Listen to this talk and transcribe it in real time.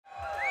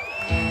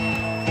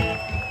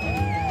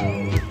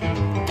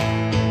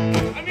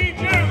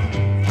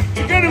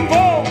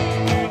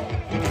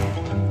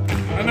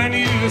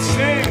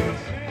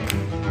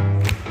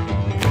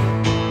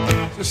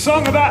The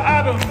song about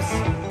Adams.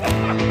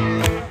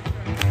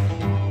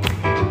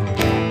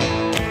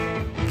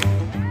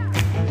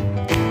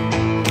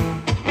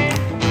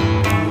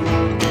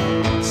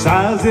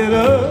 Size it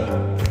up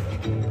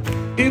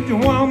if you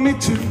want me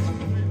to.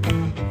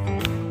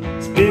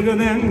 It's bigger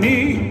than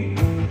me,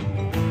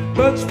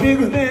 much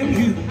bigger than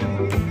you.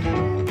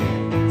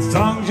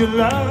 Songs you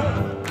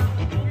love,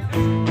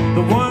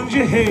 the ones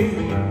you hate,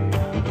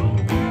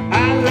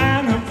 I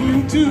line up for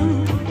you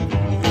too.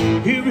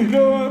 Here we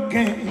go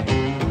again.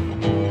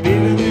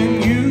 Bigger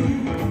than you,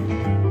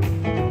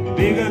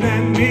 bigger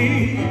than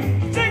me.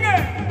 Sing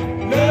it!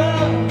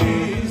 Love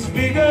is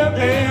bigger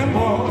than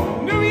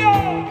more. New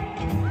York!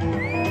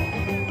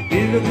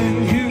 Bigger than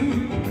you,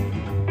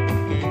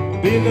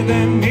 bigger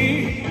than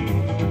me.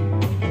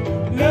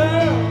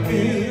 Love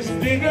is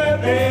bigger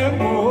than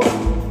more.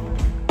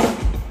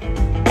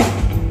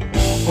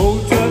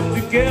 Holds us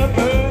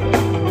together,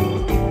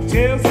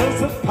 tears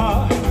us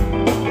apart,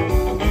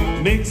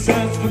 makes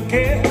us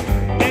forget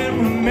and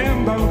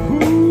remember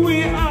who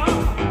we are.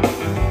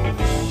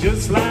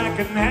 Just like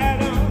an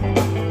atom,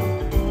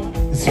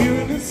 it's you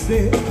and it's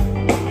there.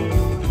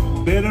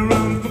 Better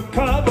run for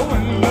cover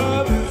when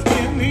love is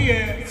in the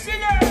air.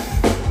 Sing it!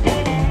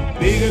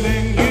 Bigger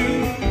than you,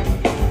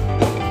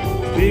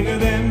 bigger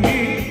than me.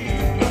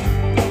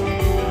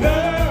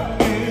 Love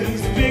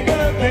is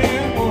bigger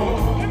than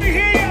more. Let me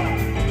hear you!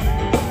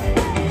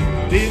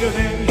 Bigger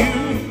than you,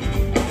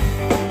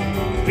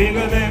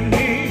 bigger than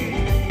me.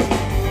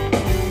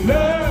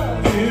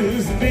 Love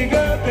is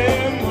bigger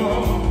than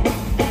more.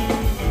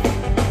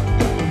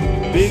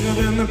 Bigger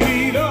than the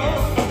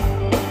Beatles,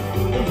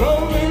 the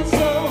Rolling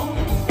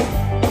Stones,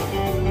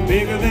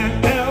 bigger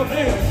than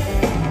Elvis,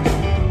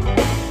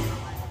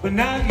 but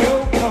not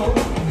your coat.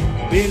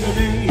 Bigger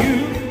than you,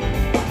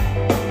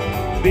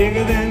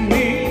 bigger than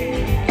me.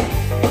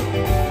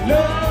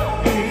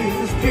 Love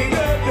is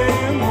bigger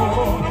than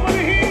more. I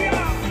wanna hear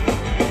ya.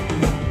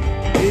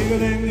 Bigger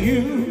than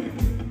you,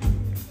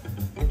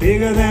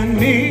 bigger than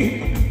me.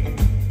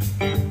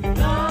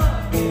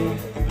 Love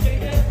is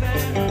bigger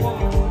than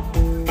war.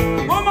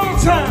 One more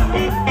time.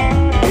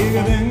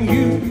 Bigger than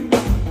you,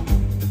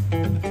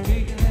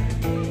 bigger than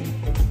me.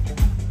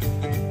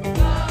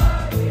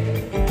 Love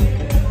is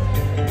bigger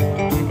than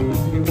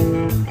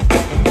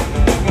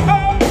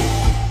war.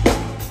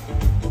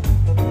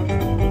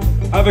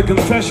 I have a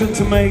confession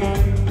to make.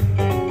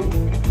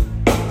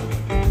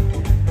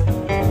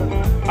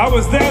 I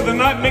was there the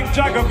night Mick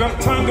Jagger got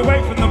turned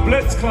away from the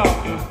Blitz Club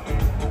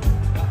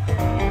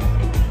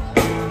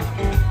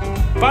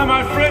by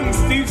my friend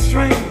Steve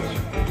Strange,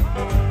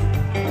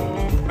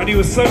 and he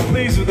was so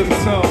pleased with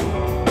himself.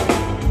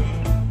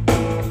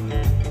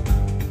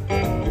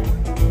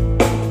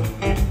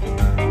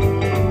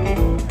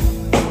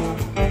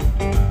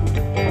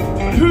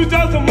 But who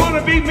doesn't want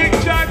to be Mick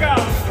Jagger?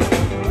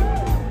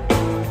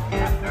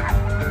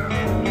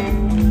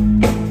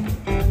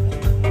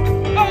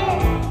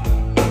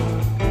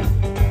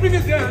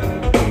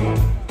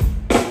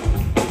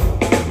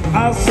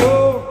 I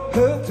saw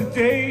her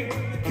today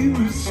in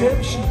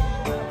reception,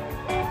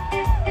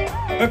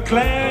 a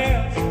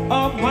glass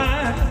of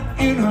wine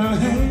in her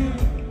hand.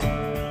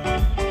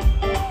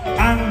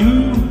 I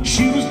knew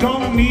she was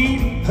gonna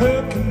meet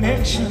her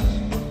connection.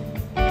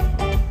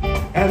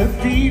 At her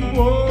feet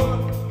was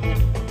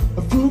a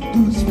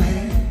footloose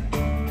man.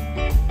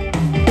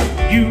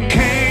 You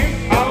can't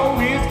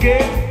always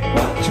get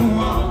what you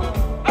want.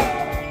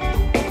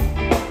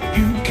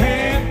 You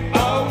can't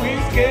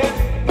always get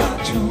what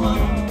you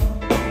want.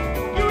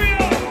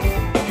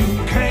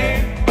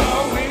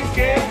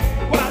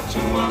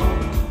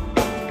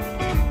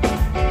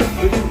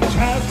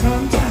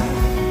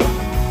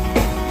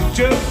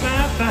 Just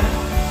not fine.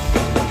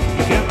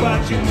 You get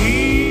what you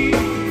need.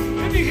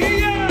 Let me hear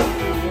ya.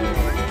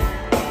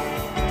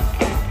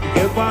 You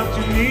get what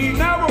you need.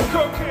 Now I'm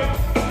cooking.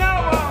 Now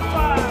I'm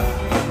fine.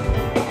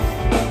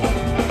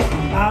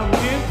 I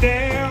went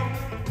down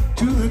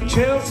to the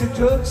Chelsea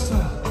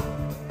drugstore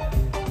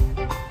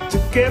to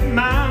get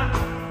my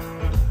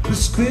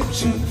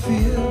prescription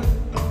filled.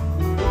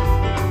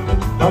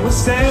 I was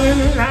standing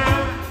in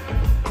line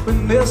with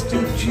Mr.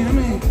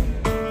 Jimmy.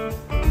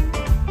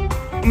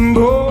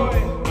 Boy,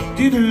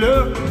 did it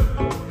look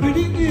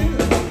pretty good.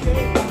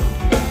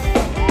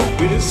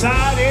 We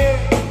decided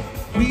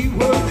we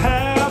would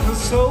have a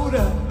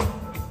soda,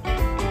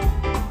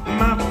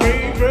 my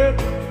favorite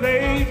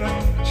flavor,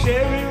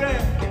 cherry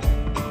red.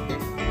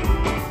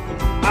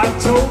 I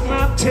told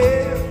my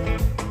tale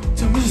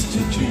to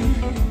Mr.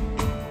 Jimmy.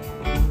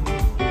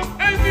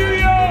 Hey, New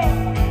York,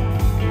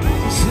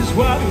 this is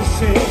what he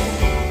said.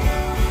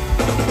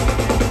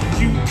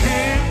 You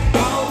can't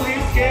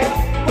always get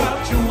what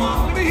you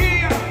want. Let me hear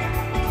ya.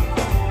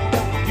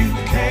 You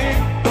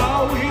can't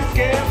always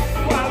get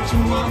what you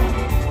want.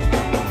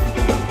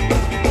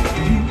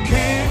 You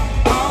can't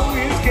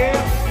always get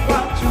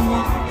what you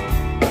want.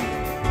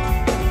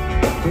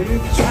 But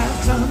if you try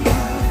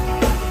sometimes,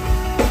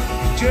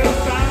 you just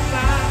might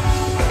not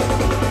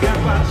get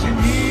what you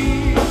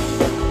need.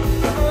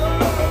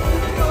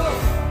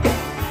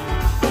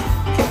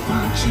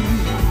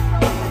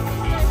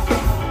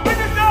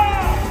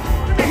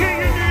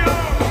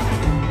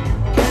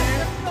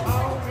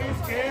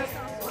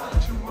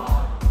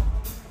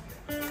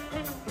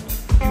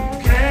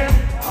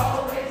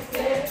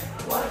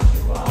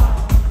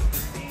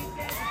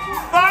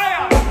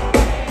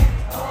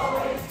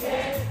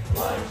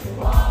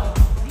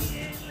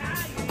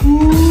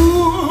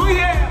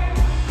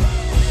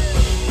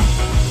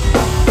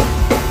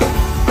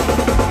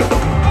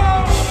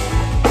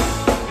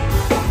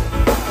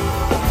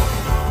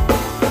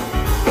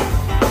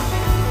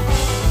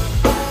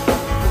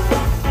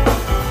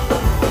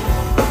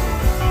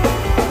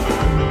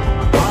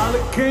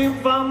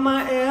 from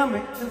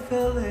Miami to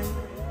Philly,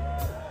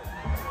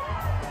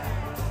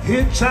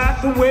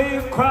 hitchhiked away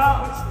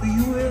across the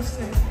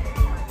USA,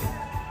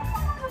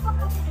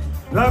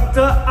 plucked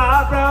her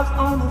eyebrows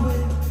on the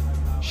way,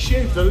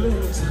 shaved her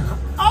lips.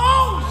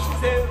 Oh, she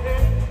said,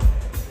 hey,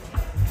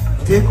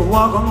 take a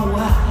walk on the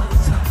wild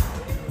side.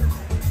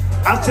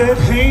 I said,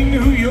 hey,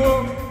 New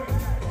York,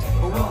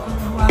 take a walk on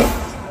the wild side.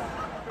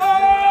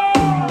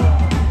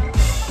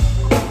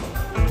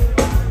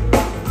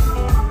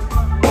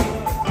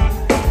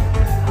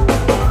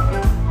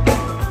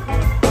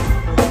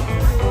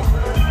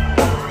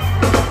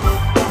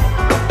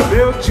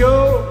 Bill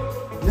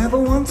Joe never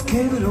once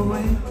gave it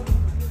away.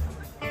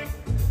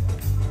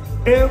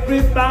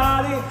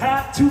 Everybody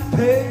had to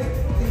pay.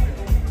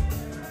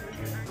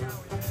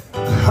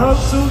 A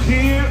hustle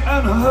here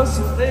and a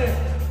hustle there.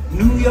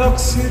 New York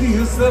City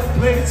is the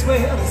place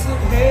where they say,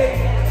 hey,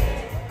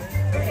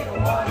 take a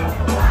walk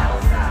on the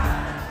wild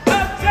side. I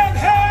said,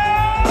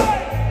 hey,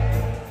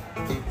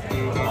 take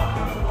a walk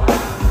on the wild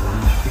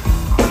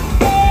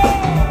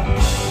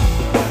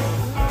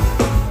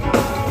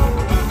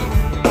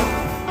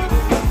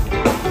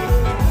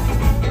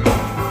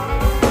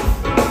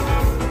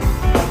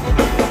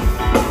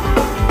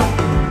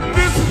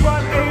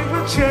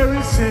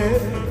Cherry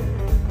said,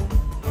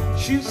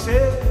 she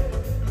said,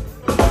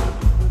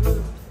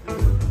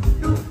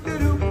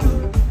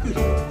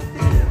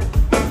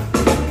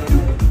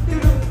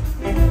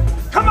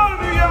 come on,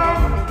 New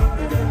York.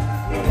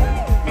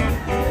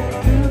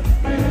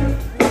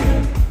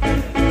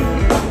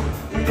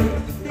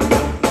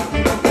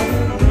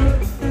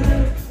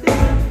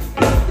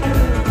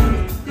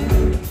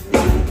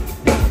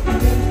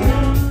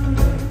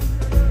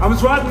 I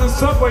was riding the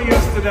subway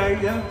yesterday,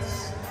 yes.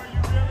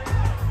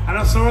 And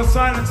I saw a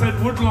sign that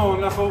said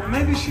Woodlawn. I thought,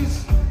 maybe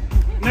she's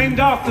named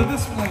after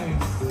this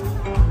place.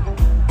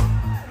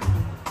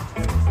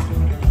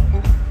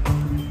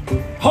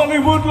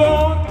 Hollywood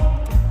Lawn,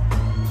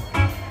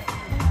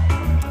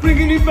 ring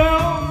any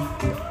bells?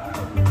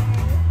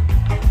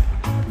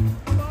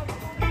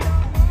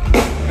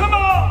 Come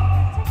on!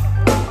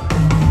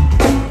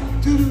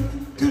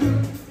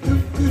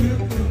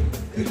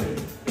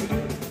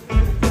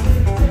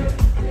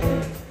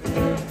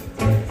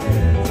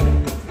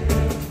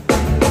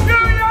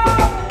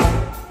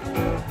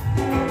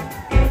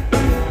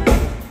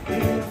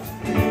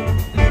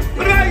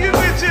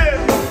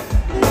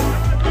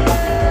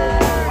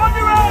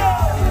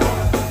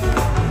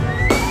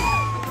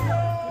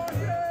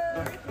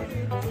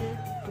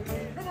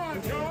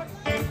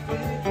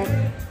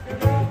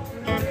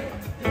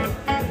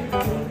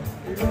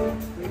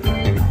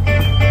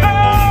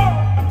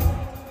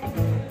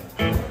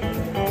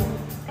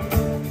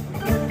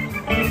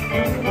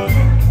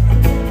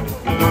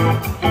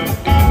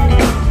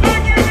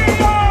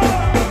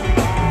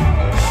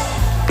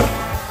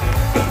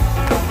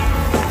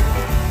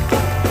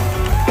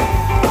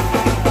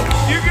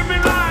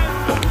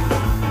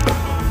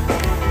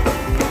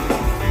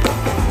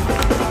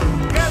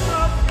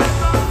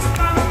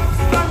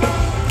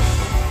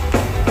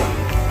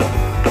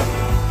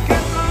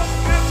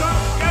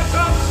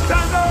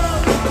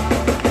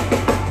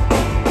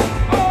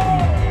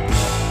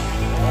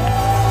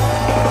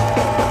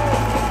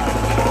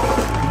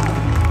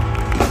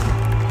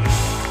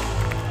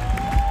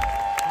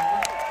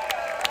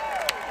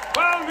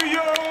 New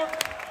York.